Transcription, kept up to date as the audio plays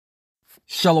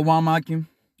Shalom Akim.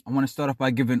 I want to start off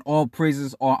by giving all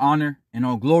praises, all honor, and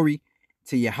all glory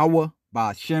to Yahweh,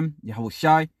 Ba'ashem,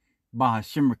 Yahawashi,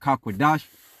 Ba'ashem Rakakwadash,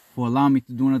 for allowing me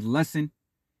to do another lesson.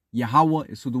 Yahweh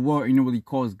is who the world ignorantly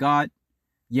calls God.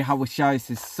 Yahawashi is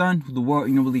his son, who the world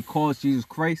ignorantly calls Jesus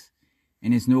Christ,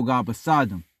 and there's no God beside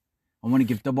him. I want to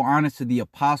give double honor to the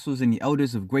apostles and the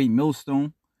elders of Great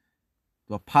Millstone,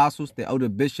 the apostles, the elder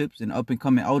bishops, and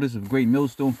up-and-coming elders of Great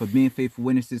Millstone for being faithful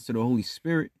witnesses to the Holy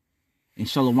Spirit. And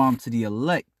shalom to the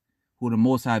elect, who the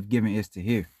Most High have given ears to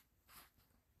hear.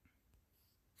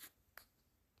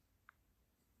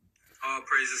 All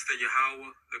praises to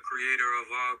Yahweh, the creator of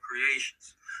all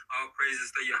creations. All praises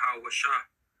to Yahawashi,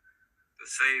 the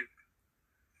Savior.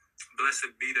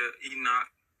 Blessed be to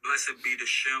Enoch. Blessed be to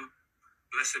Shem.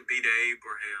 Blessed be to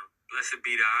Abraham. Blessed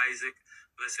be to Isaac.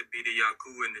 Blessed be to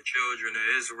Yaakov and the children of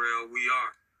Israel. We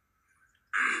are.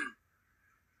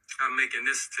 I'm making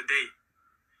this today.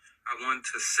 I want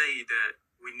to say that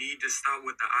we need to stop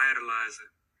with the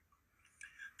idolizing.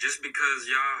 Just because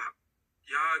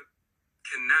y'all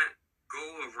cannot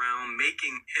go around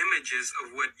making images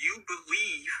of what you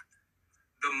believe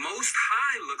the Most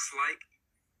High looks like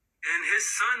and his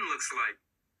son looks like.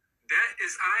 That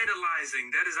is idolizing.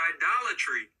 That is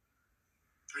idolatry.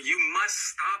 You must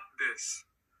stop this.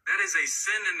 That is a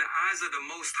sin in the eyes of the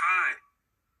Most High.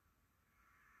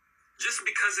 Just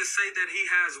because it say that he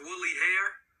has woolly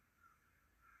hair,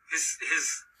 his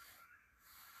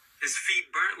feet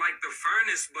burnt like the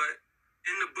furnace, but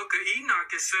in the book of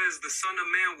Enoch, it says the Son of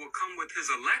Man will come with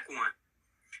his elect one,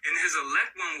 and his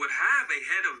elect one would have a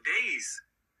head of days.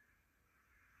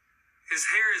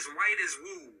 His hair is white as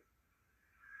wool.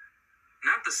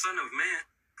 Not the Son of Man,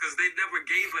 because they never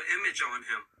gave an image on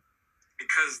him.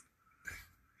 Because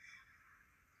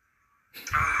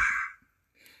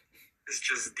it's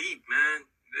just deep, man.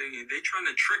 They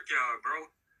trying to trick y'all,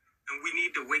 bro. And we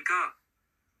need to wake up.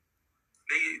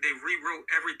 They rewrote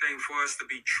everything for us to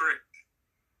be tricked.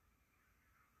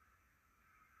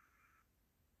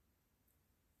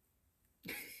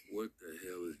 What the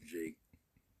hell is Jake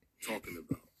talking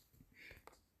about?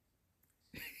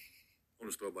 I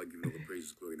want to start by giving all the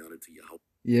praises, glory, and honor to Yahweh.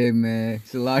 Yeah, man.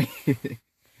 It's a lot.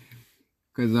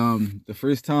 Cause the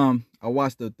first time I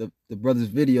watched the brother's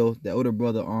video, the older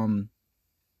brother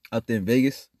out there in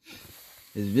Vegas,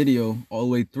 his video all the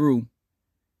way through,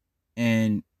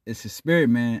 and it's his spirit,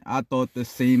 man. I thought the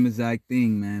same exact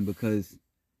thing, man, because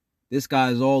this guy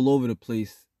is all over the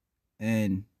place,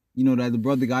 and you know that the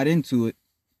brother got into it.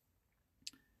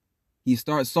 He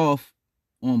starts off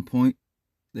on point,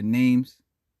 the names,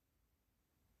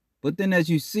 but then as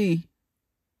you see,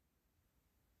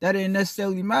 that didn't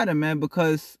necessarily matter, man,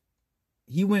 because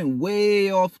he went way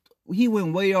off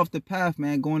the path,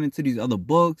 man, going into these other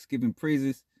books, giving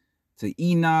praises to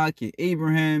Enoch and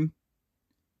Abraham,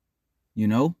 you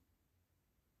know.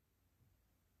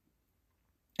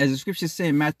 As the scriptures say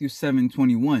in Matthew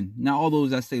 7:21, now all those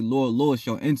that say, Lord, Lord,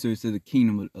 shall enter into the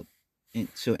kingdom of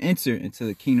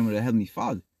the Heavenly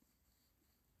Father.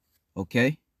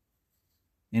 Okay?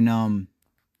 And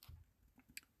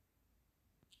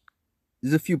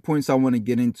there's a few points I want to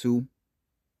get into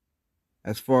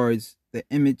as far as the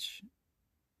image,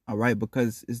 all right,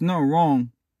 because it's not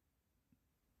wrong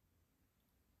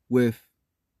with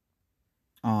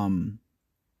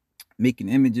making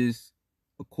images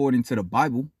according to the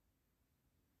Bible.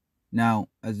 Now,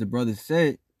 as the brother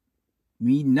said,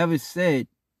 we never said,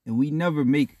 and we never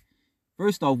make,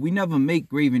 first off, we never make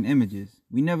graven images.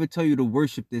 We never tell you to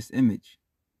worship this image.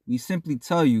 We simply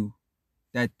tell you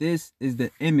that this is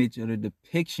the image or the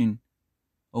depiction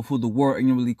of who the world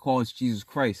ignorantly calls Jesus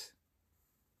Christ.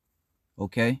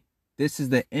 Okay? This is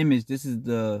the image. This is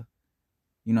the,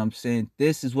 you know what I'm saying?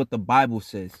 This is what the Bible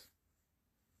says.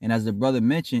 And as the brother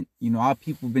mentioned, you know, our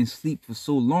people have been asleep for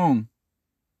so long.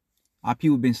 Our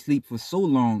people have been asleep for so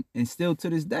long, and still to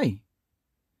this day.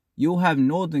 You'll have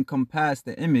Northern come past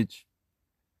the image,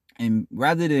 and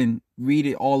rather than read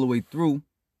it all the way through,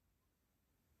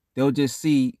 they'll just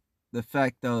see the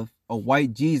fact of a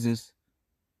white Jesus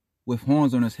with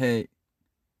horns on his head,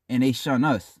 and they shun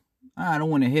us. I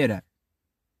don't want to hear that.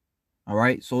 All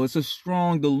right? So it's a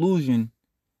strong delusion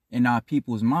in our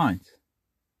people's minds.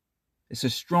 It's a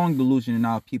strong delusion in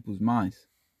our people's minds.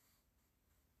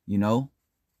 You know?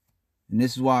 And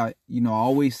this is why, you know, I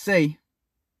always say,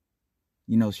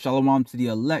 you know, shalom to the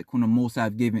elect whom the Most High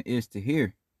have given ears to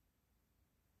hear.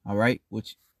 All right?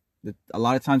 Which a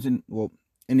lot of times in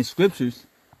the scriptures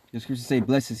say,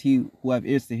 blessed is he who have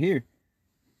ears to hear.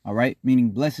 All right?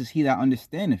 Meaning, blessed is he that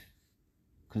understandeth.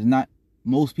 Because not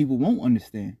most people won't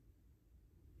understand.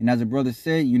 And as a brother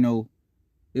said, you know,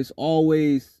 it's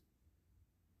always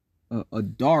a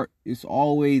dart, it's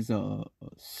always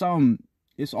some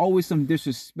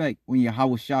disrespect on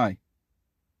Yahawashi.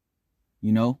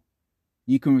 You know,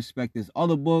 you can respect this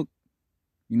other book.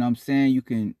 You know what I'm saying? You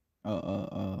can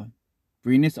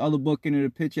bring this other book into the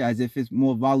picture as if it's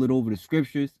more valid over the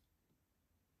scriptures.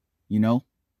 You know,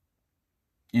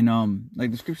 and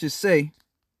like the scriptures say,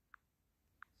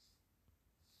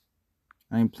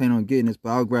 I ain't planning on getting this,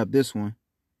 but I'll grab this one.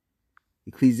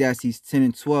 Ecclesiastes 10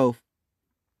 and 12.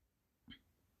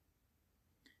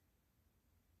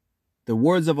 The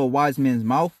words of a wise man's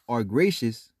mouth are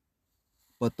gracious,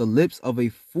 but the lips of a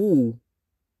fool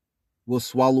will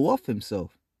swallow up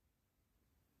himself.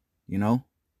 You know?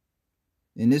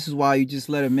 And this is why you just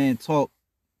let a man talk,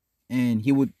 and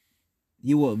he will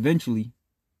eventually,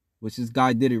 which this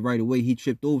guy did it right away, he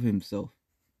tripped over himself.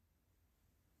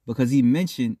 Because he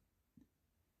mentioned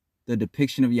the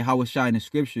depiction of Yahawashi in the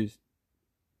scriptures,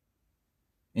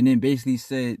 and then basically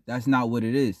said that's not what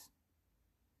it is.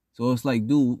 So it's like,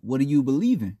 dude, what do you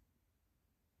believe in?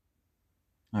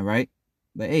 All right.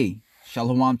 But hey,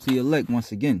 shalom to your elect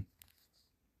once again.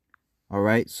 All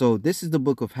right. So this is the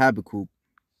book of Habakkuk,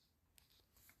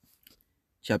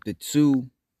 chapter 2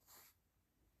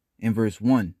 and verse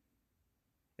 1.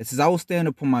 It says, I will stand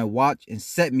upon my watch and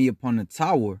set me upon the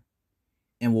tower,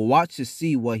 and will watch to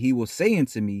see what he will say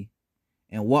unto me,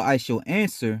 and what I shall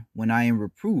answer when I am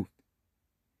reproved.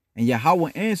 And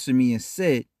Yahweh answered me and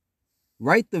said,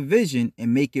 write the vision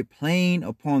and make it plain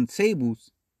upon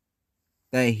tables,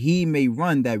 that he may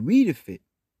run that readeth it.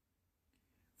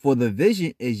 For the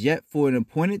vision is yet for an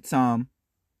appointed time,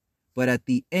 but at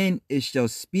the end it shall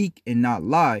speak and not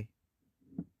lie.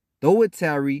 Though it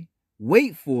tarry,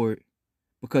 wait for it,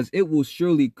 because it will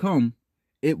surely come,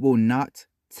 it will not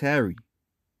tarry.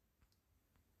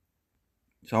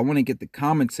 So I want to get the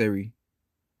commentary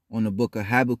on the book of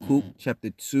Habakkuk,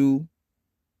 chapter 2,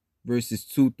 verses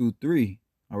 2 through 3.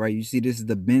 All right, you see this is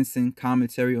the Benson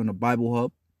commentary on the Bible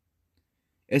Hub.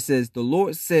 It says, the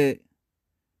Lord said,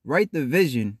 write the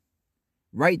vision,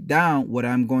 write down what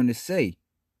I'm going to say.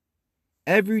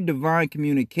 Every divine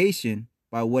communication,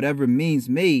 by whatever means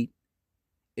made,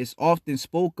 is often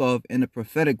spoke of in the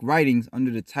prophetic writings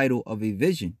under the title of a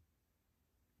vision.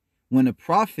 When the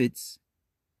prophets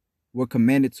were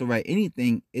commanded to write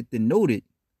anything, it denoted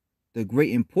the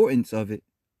great importance of it,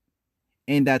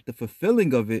 and that the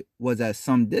fulfilling of it was at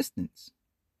some distance.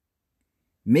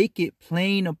 Make it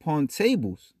plain upon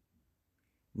tables.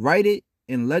 Write it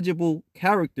in legible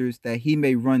characters, that he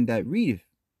may run that readeth.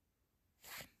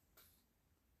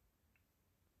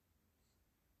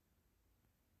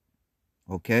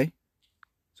 Okay?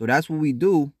 So that's what we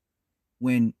do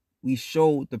when we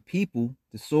show the people,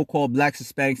 the so-called Blacks,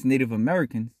 Hispanics, Native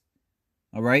Americans,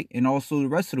 all right, and also the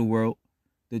rest of the world,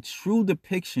 the true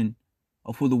depiction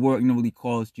of who the world ignorantly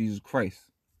calls Jesus Christ.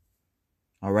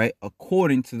 All right,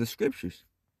 according to the scriptures.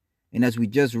 And as we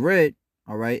just read,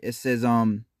 all right, it says,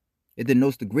 it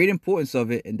denotes the great importance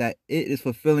of it, and that it is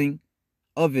fulfilling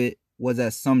of it was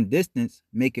at some distance,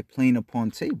 make it plain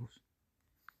upon tables.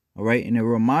 All right, and it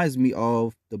reminds me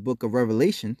of the book of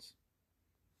Revelations,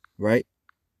 right?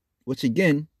 Which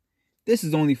again, this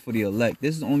is only for the elect.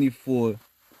 This is only for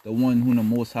the one whom the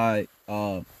Most High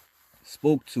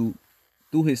spoke to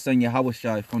through his son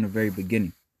Yahawashi from the very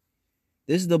beginning.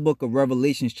 This is the book of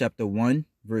Revelations, chapter 1,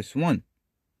 verse 1.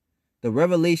 The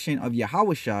revelation of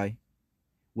Yahawashi,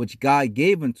 which God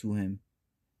gave unto him,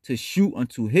 to shew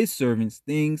unto his servants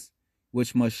things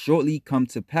which must shortly come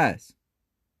to pass.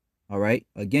 All right,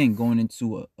 again, going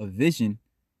into a vision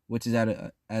which is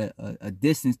at a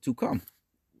distance to come.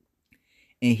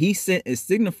 And he sent and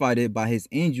signified it by his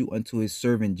angel unto his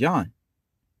servant John,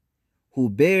 who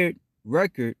bare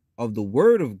record of the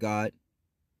word of God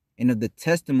and of the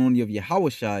testimony of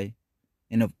Yahawashi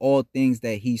and of all things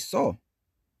that he saw.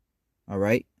 All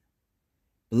right.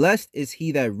 Blessed is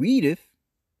he that readeth,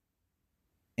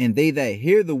 and they that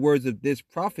hear the words of this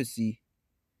prophecy,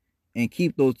 and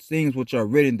keep those things which are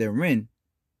written therein,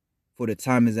 for the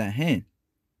time is at hand.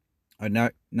 All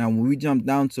right, now when we jump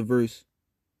down to verse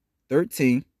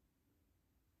 13,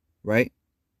 right?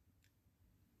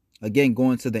 Again,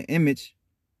 going to the image,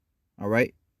 all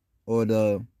right, or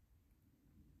the,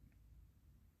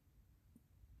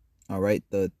 all right,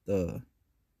 the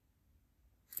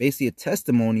basically a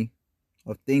testimony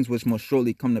of things which must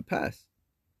shortly come to pass.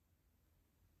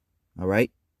 All right,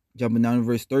 jumping down to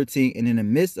verse 13, and in the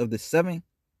midst of the seven,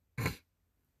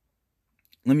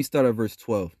 let me start at verse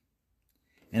 12.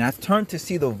 And I turned to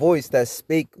see the voice that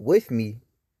spake with me,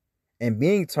 and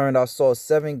being turned, I saw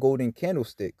 7 golden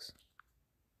candlesticks.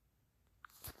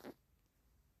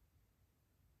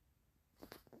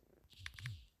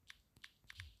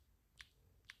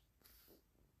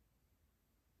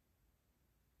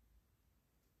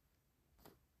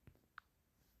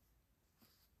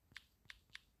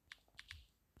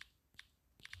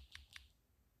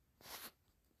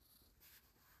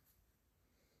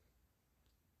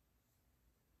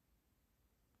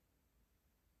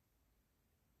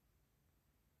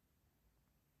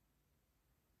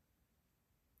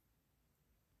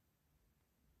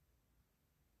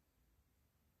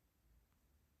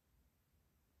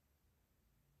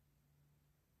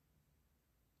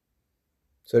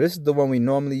 So this is the one we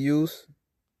normally use.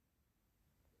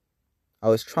 I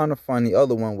was trying to find the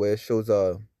other one where it shows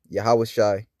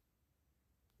Yahawashi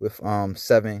with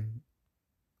 7,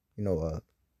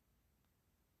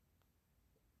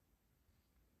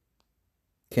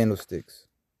 candlesticks.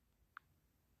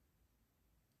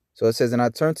 So it says, and I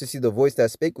turned to see the voice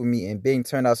that spake with me, and being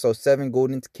turned I saw 7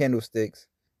 golden candlesticks,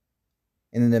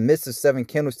 and in the midst of 7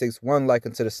 candlesticks, one like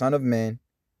unto the Son of Man.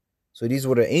 So these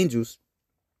were the angels.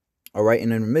 All right,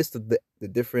 and in the midst of the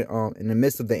different in the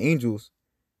midst of the angels,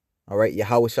 all right,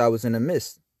 Yahawashi was in the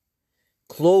midst,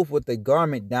 clothed with a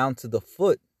garment down to the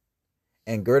foot,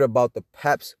 and girt about the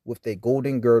paps with a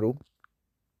golden girdle.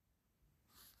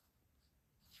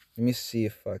 Let me see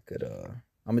if I could I'm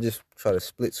gonna just try to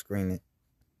split screen it.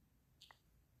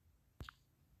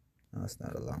 No, it's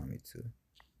not allowing me to.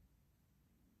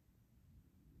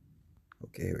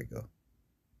 Okay, here we go.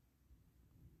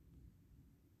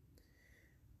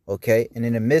 Okay, and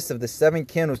in the midst of the 7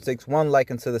 candlesticks, one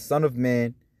like unto the Son of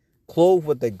Man, clothed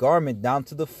with a garment down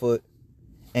to the foot,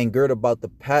 and girt about the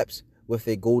paps with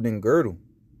a golden girdle.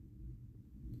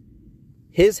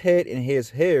 His head and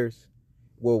his hairs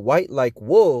were white like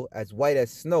wool, as white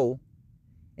as snow,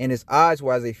 and his eyes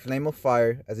were as a flame of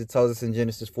fire, as it tells us in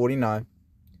Genesis 49,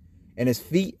 and his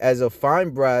feet as of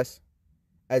fine brass,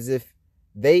 as if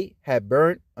they had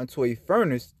burnt unto a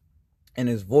furnace, and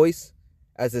his voice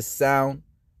as the sound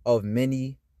of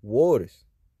many waters.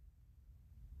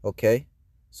 Okay,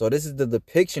 so this is the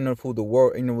depiction of who the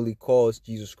world ignorantly calls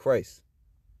Jesus Christ.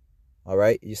 All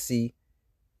right, you see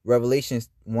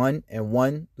Revelations 1 and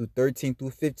 1 through 13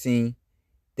 through 15,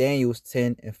 Daniel's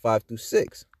 10 and 5 through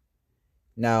 6.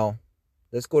 Now,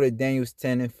 let's go to Daniel's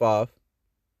 10 and 5.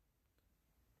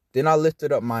 Then I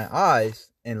lifted up my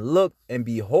eyes and looked, and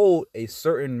behold, a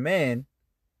certain man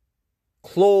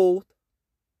clothed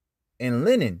in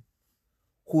linen,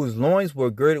 whose loins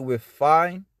were girded with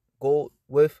fine gold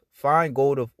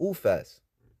of Uphaz.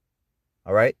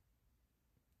 All right,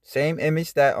 same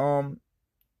image that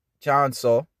John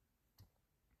saw.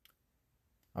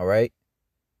 All right,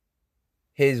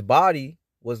 his body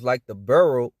was like the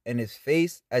beryl, and his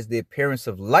face as the appearance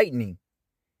of lightning,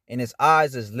 and his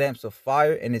eyes as lamps of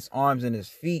fire, and his arms and his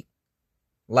feet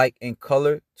like in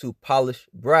color to polished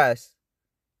brass,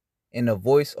 and the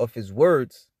voice of his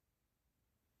words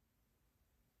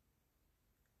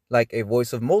like a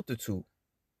voice of multitude,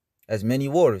 as many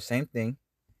waters, same thing.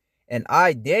 And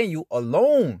I, Daniel,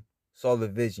 alone saw the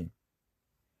vision.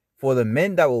 For the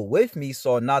men that were with me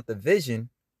saw not the vision,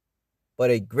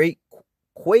 but a great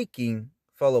quaking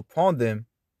fell upon them,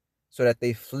 so that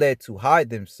they fled to hide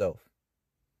themselves.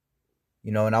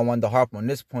 And I wanted to harp on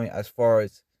this point as far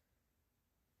as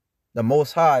the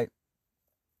Most High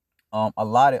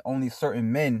allotted only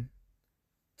certain men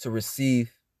to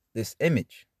receive this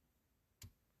image.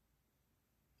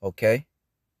 Okay,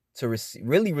 to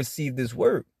really receive this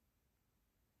word.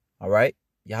 All right,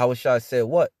 Yahawashi said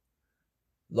what?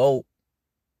 Lo,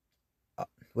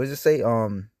 what does it say?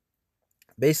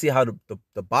 Basically how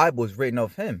the Bible is written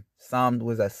of him. Psalms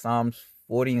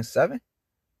 40 and 7.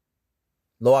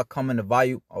 Lo, I come in the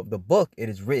volume of the book, it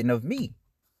is written of me.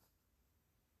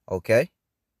 Okay.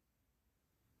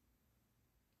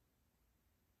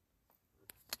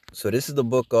 So this is the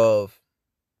book of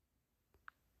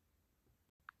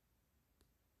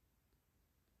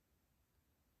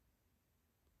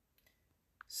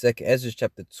Second Ezra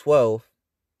chapter 12,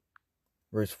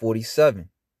 verse 47.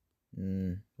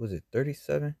 Was it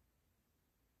 37?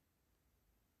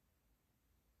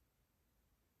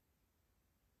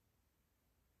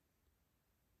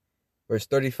 Verse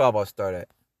 35 I'll start at.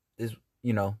 This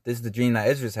is the dream that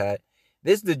Ezra's had.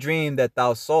 This is the dream that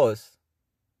thou sawest,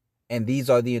 and these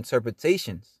are the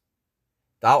interpretations.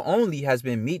 Thou only hast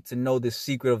been meet to know this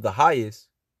secret of the highest.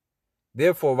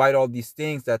 Therefore write all these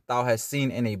things that thou hast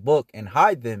seen in a book, and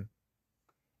hide them,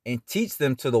 and teach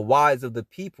them to the wise of the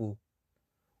people,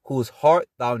 whose heart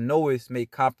thou knowest may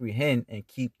comprehend and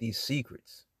keep these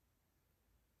secrets.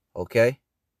 Okay?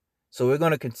 So we're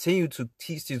going to continue to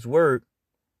teach this word,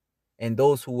 and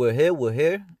those who will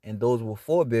hear, and those who will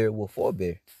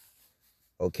forbear.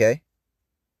 Okay?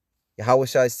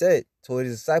 Yahawashi said to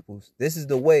his disciples, this is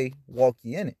the way, walk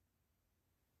ye in it.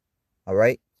 All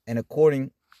right? And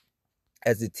according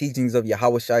as the teachings of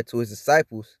Yahawashi to his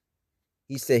disciples,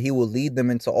 he said he will lead them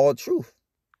into all truth.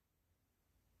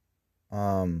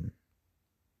 I think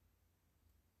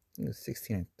it was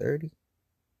 16 and 30.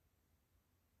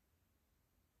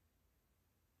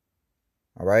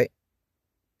 All right.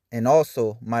 And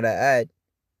also, might I add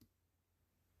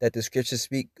that the scriptures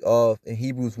speak of in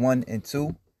Hebrews 1 and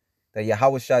 2 that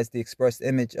Yahawashi is the express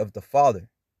image of the Father.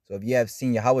 So if you have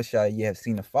seen Yahawashi, you have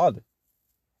seen the Father.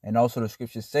 And also the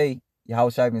scriptures say,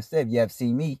 Yahawashi even said, if you have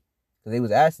seen me, because they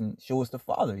was asking, show us the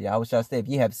Father. Yahawashi said, if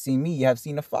you have seen me, you have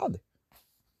seen the Father.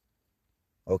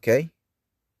 Okay?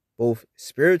 Both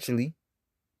spiritually,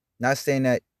 not saying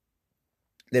that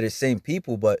they're the same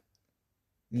people, but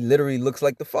he literally looks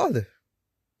like the Father.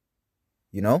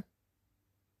 You know?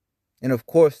 And of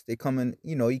course, they come in,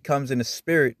 he comes in the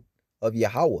spirit of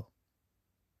Yahweh.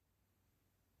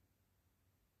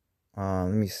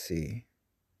 Let me see.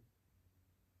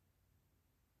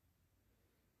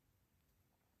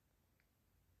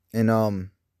 And the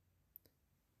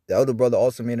elder brother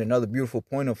also made another beautiful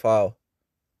point of how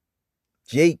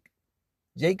Jake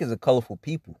is a colorful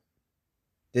people.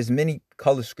 There's many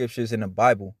color scriptures in the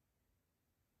Bible.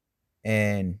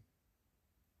 And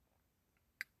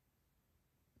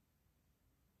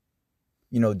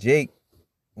Jake,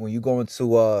 when you go into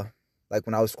like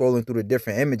when I was scrolling through the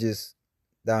different images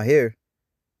down here,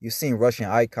 you've seen Russian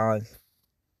icons.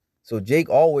 So Jake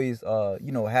always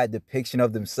had depiction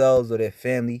of themselves or their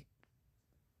family,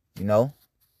 and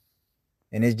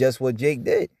it's just what Jake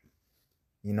did.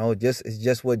 It's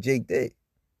just what Jake did.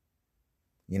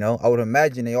 I would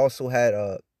imagine they also had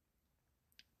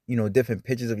different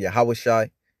pictures of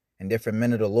Yahawashi and different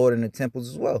men of the Lord in the temples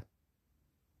as well.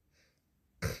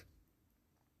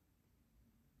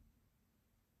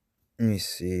 Let me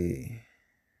see.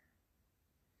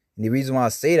 And the reason why I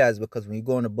say that is because when you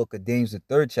go in the book of Daniel, the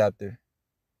 3rd chapter,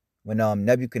 when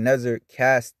Nebuchadnezzar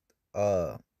cast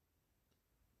the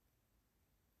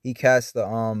 3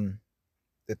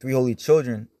 holy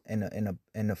children in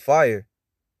the fire,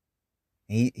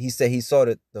 and he said he saw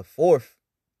the 4th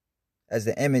as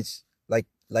the image like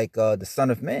the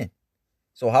Son of Man.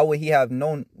 So how would he have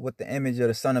known what the image of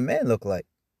the Son of Man looked like?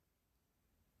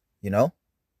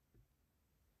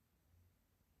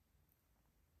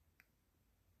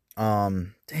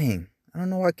 Dang. I don't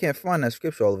know why I can't find that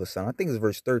scripture all of a sudden. I think it's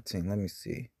verse 13. Let me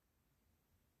see.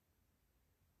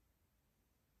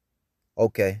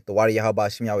 Okay, the Wadi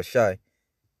Yahawashi Yahawashi.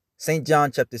 St.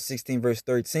 John chapter 16, verse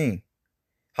 13.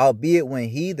 Howbeit when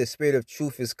he, the Spirit of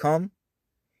truth, is come,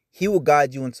 he will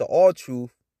guide you into all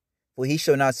truth, for he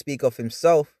shall not speak of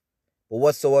himself, but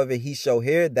whatsoever he shall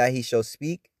hear, that he shall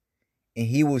speak, and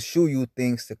he will shew you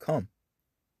things to come.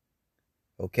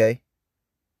 Okay?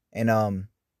 And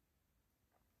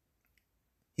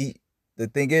the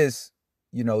thing is,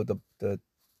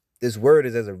 this word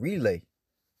is as a relay.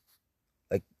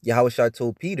 Like Yahawashi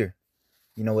told Peter,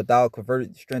 without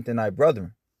converted, strengthen thy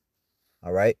brethren.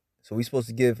 All right? So we're supposed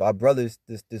to give our brothers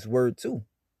this word too.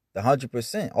 The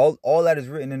 100%. All that is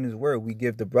written in his word, we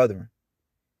give the brethren.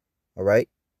 All right?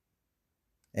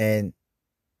 And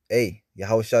hey,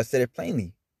 Yahawashi said it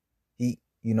plainly. He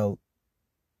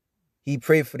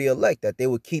prayed for the elect that they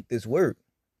would keep this word.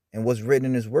 And what's written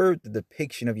in his word, the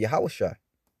depiction of Yahawashi.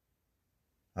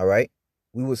 All right?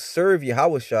 We will serve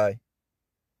Yahawashi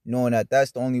knowing that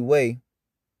that's the only way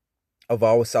of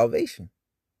our salvation.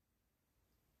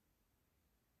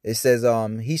 It says,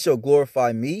 he shall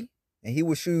glorify me, and he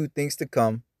will shew you things to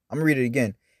come. I'm going to read it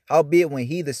again. Howbeit when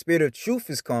he, the Spirit of truth,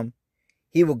 is come,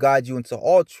 he will guide you into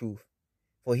all truth.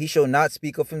 For he shall not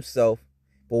speak of himself,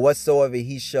 but whatsoever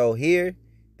he shall hear,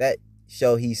 that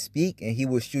shall he speak, and he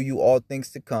will shew you all things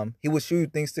to come. He will shew you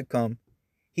things to come.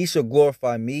 He shall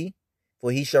glorify me,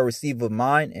 for he shall receive of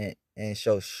mine, and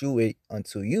shall shew it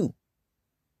unto you.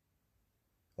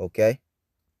 Okay?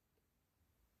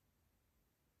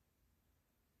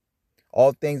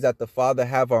 All things that the Father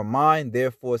have are mine,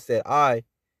 therefore said I,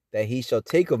 that he shall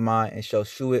take of mine, and shall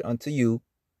shew it unto you.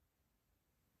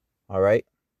 All right?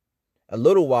 A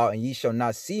little while, and ye shall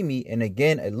not see me, and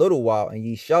again a little while, and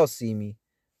ye shall see me,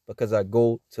 because I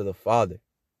go to the Father.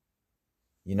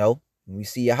 When we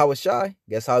see Yahawashi,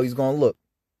 guess how he's going to look.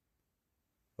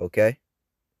 Okay?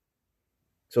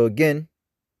 So again,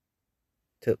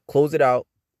 to close it out,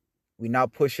 we're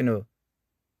not pushing to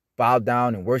bow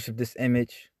down and worship this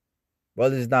image.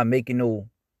 Brothers not making no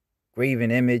graven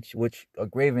image, which a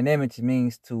graven image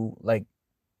means to, like,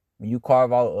 when you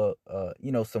carve out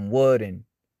some wood and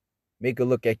make it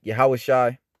look like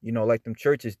Yahawashi, like them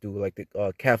churches do, like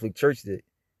the Catholic Church did.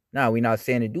 Nah, we're not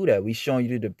saying to do that. We're showing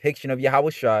you the depiction of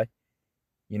Yahawashi,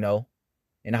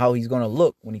 and how he's going to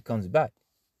look when he comes back.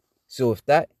 So if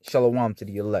that, shalom to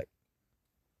the elect.